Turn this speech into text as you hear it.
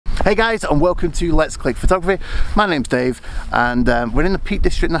Hey guys, and welcome to Let's Click Photography. My name's Dave, and we're in the Peak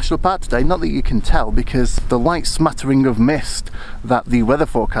District National Park today. Not that you can tell, because the light smattering of mist that the weather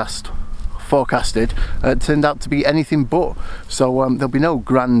forecasted turned out to be anything but. So there'll be no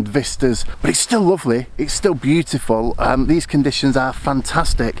grand vistas, but it's still lovely, it's still beautiful. These conditions are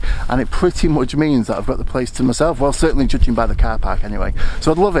fantastic, and it pretty much means that I've got the place to myself. Well, certainly judging by the car park anyway.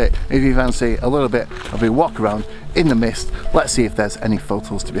 So I'd love it if you fancy a little bit of a walk around in the mist. Let's see if there's any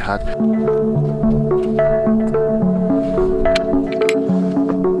photos to be had.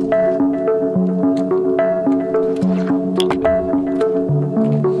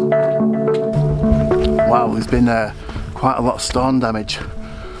 Wow, there's been quite a lot of storm damage.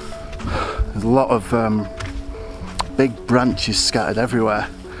 There's a lot of big branches scattered everywhere.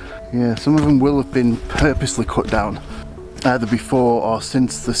 Yeah, some of them will have been purposely cut down, either before or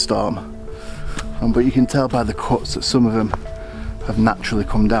since the storm. But you can tell by the cuts that some of them have naturally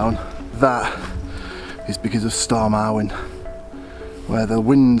come down. That is because of Storm Arwen, where the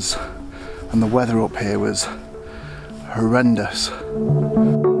winds and the weather up here was horrendous.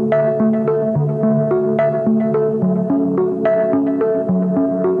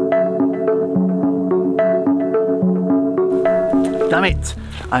 Damn it,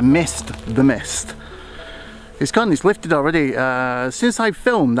 I missed the mist. It's gone, it's lifted already. Since I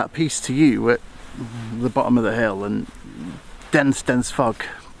filmed that piece to you at the bottom of the hill, and dense fog,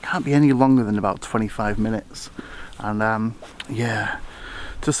 can't be any longer than about 25 minutes. And yeah,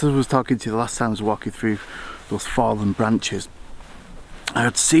 just as I was talking to you the last time I was walking through those fallen branches, I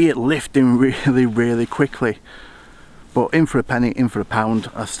would see it lifting really quickly. But in for a penny, in for a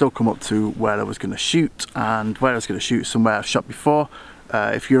pound, I still come up to where I was going to shoot, and where I was going to shoot somewhere I've shot before.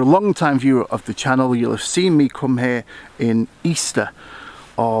 If you're a long time viewer of the channel, you'll have seen me come here in Easter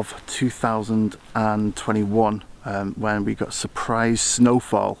of 2021 when we got surprise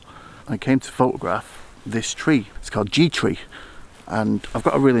snowfall. I came to photograph this tree. It's called G Tree, and I've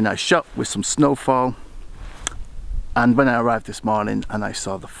got a really nice shot with some snowfall. And when I arrived this morning and I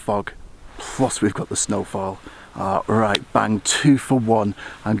saw the fog, plus we've got the snowfall, right, bang, 2 for 1.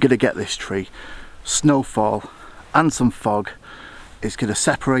 I'm gonna get this tree. Snowfall and some fog. It's going to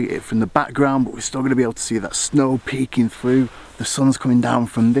separate it from the background, but we're still going to be able to see that snow peeking through. The sun's coming down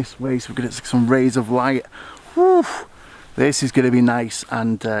from this way, so we're going to get some rays of light. Whew. This is going to be nice,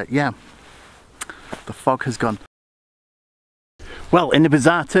 and yeah, the fog has gone. Well, in the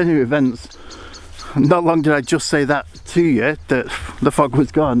bizarre turn of events, not long did I just say that to you, that the fog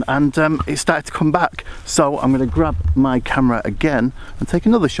was gone, and it started to come back. So I'm going to grab my camera again and take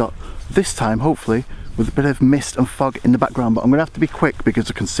another shot, this time hopefully with a bit of mist and fog in the background, but I'm going to have to be quick because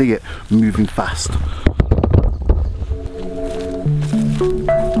I can see it moving fast.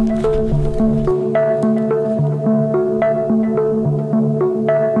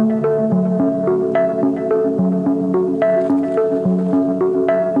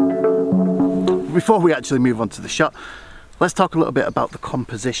 Before we actually move on to the shot, let's talk a little bit about the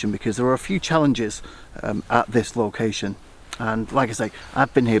composition, because there are a few challenges at this location. And like I say,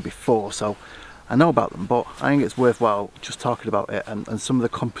 I've been here before, so I know about them, but I think it's worthwhile just talking about it and some of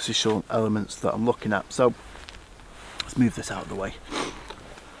the compositional elements that I'm looking at. So let's move this out of the way.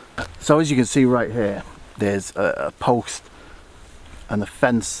 So as you can see right here, there's a post and a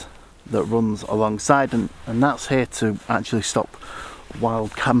fence that runs alongside, and that's here to actually stop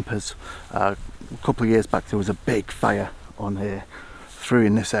wild campers. A couple of years back there was a big fire on here through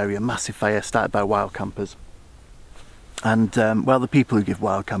in this area, massive fire started by wild campers. And well, the people who give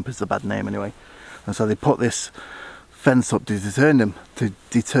wild campers a bad name anyway. And so they put this fence up to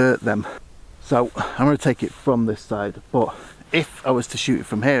deter them. So I'm going to take it from this side, but if I was to shoot it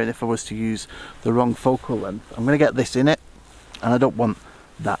from here, and if I was to use the wrong focal length, I'm going to get this in it, and I don't want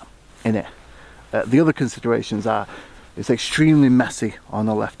that in it. The other considerations are, it's extremely messy on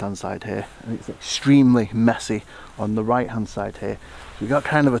the left hand side here, and it's extremely messy on the right hand side here. So we've got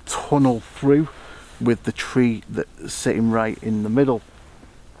kind of a tunnel through with the tree that's sitting right in the middle.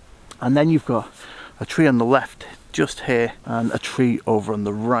 And then you've got a tree on the left just here, and a tree over on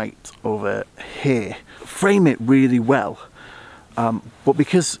the right over here. Frame it really well, but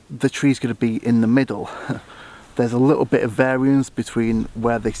because the tree's going to be in the middle, there's a little bit of variance between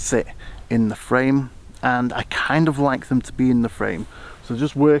where they sit in the frame, and I kind of like them to be in the frame. So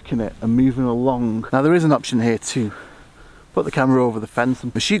just working it and moving along. Now there is an option here to put the camera over the fence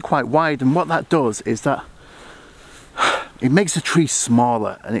and shoot quite wide, and what that does is that it makes the tree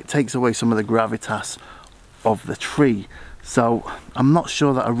smaller and it takes away some of the gravitas of the tree. So I'm not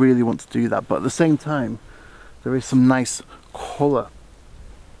sure that I really want to do that, but at the same time there is some nice colour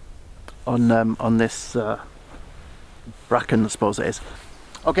on this bracken, I suppose it is.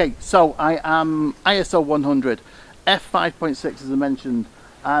 Okay, so I am ISO 100, f5.6 as I mentioned,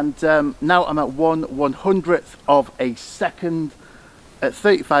 and now I'm at 1/100th of a second at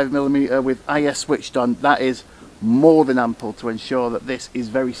 35mm with IS switched on. That is more than ample to ensure that this is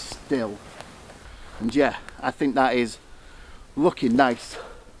very still. And yeah, I think that is looking nice.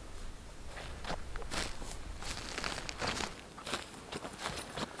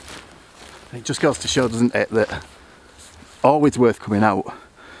 It just goes to show, doesn't it, that always worth coming out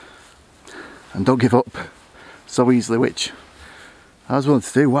and don't give up so easily, which I was willing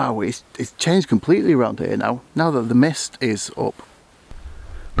to do. Wow, it's changed completely around here now. Now that the mist is up,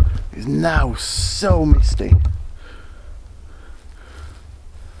 it's now so misty.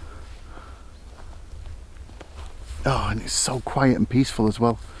 Oh, and it's so quiet and peaceful as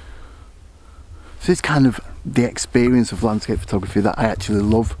well. This is kind of the experience of landscape photography that I actually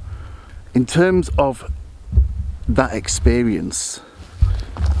love. In terms of that experience,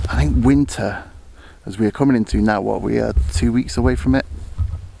 I think winter, as we are coming into now, what, we are 2 weeks away from it.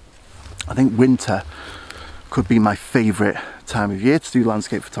 I think winter could be my favourite time of year to do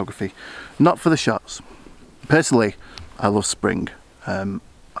landscape photography. Not for the shots. Personally, I love spring.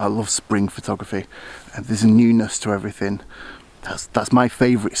 I love spring photography. There's a newness to everything. That's my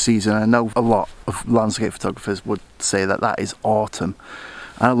favourite season. I know a lot of landscape photographers would say that that is autumn.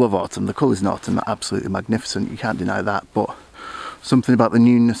 I love autumn. The colours in autumn are absolutely magnificent. You can't deny that. But something about the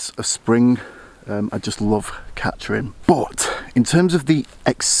newness of spring, I just love capturing. But in terms of the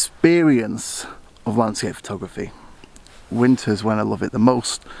experience of landscape photography, winter's when I love it the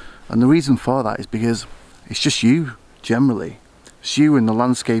most. And the reason for that is because it's just you, generally. It's you and the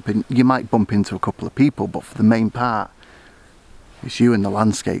landscape, and you might bump into a couple of people, but for the main part, it's you and the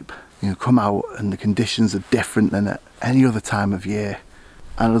landscape. You come out and the conditions are different than at any other time of year.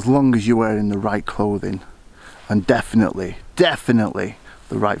 And as long as you're wearing the right clothing, and definitely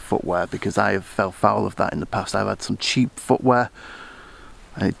the right footwear, because I have fell foul of that in the past. I've had some cheap footwear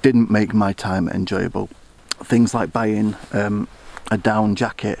and it didn't make my time enjoyable. Things like buying a down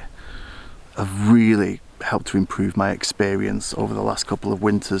jacket have really helped to improve my experience over the last couple of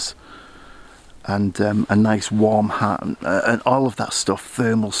winters. And a nice warm hat and all of that stuff,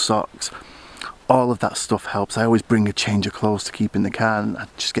 thermal socks, all of that stuff helps. I always bring a change of clothes to keep in the car, and I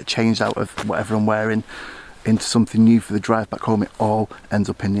just get changed out of whatever I'm wearing into something new for the drive back home. It all ends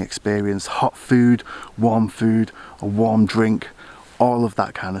up in the experience. Hot food, a warm drink, all of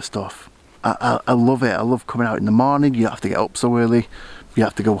that kind of stuff. I love it. I love coming out in the morning. You don't have to get up so early. You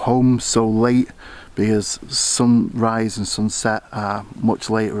have to go home so late because sunrise and sunset are much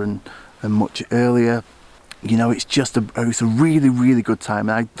later and much earlier. You know, it's just it's a really good time,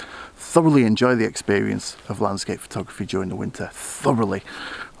 and I thoroughly enjoy the experience of landscape photography during the winter. Thoroughly.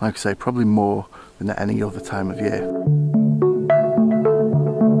 Like I say, probably more than at any other time of year.